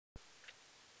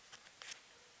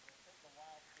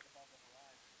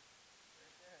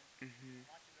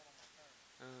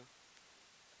Uh,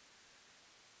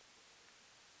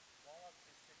 Wallops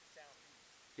is to the southeast.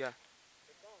 yeah.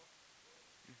 Take off.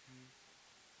 Mhm.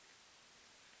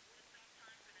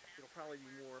 It'll probably be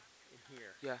more in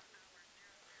here. Yeah.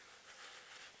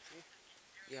 See?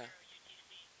 Yeah.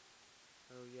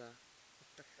 Oh yeah.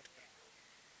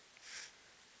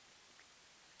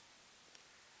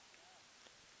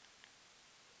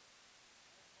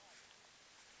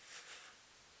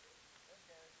 There it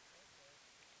goes. There it goes.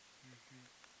 Mhm.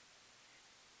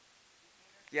 See,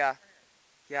 there's the Yeah. hammerhead.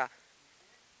 Yeah. You see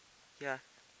it? Yeah.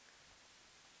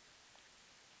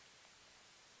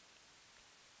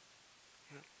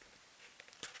 Yep.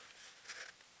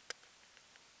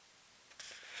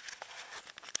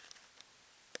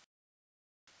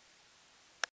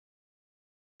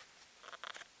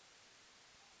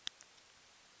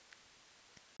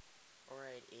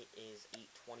 Alright, it is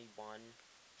 8:21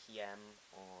 p.m.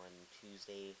 on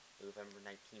Tuesday, November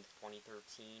 19th,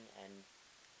 2013, and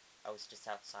I was just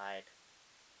outside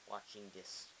watching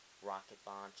this rocket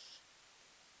launch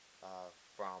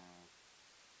from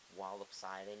Wallops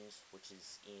Island, which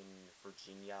is in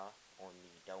Virginia on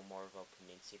the Delmarva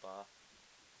Peninsula.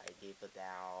 I did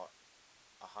about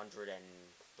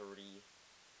 130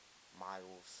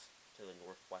 miles to the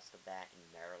northwest of that in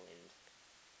Maryland,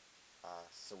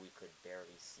 so we could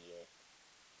barely see it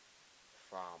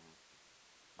from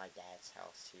my dad's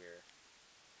house here.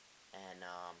 And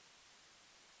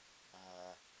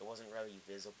it wasn't really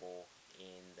visible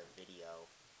in the video,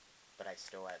 but I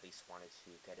still at least wanted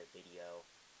to get a video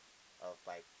of,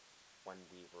 like, when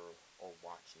we were all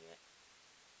watching it.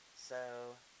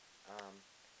 So,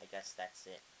 I guess that's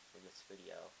it for this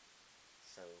video.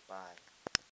 So, bye.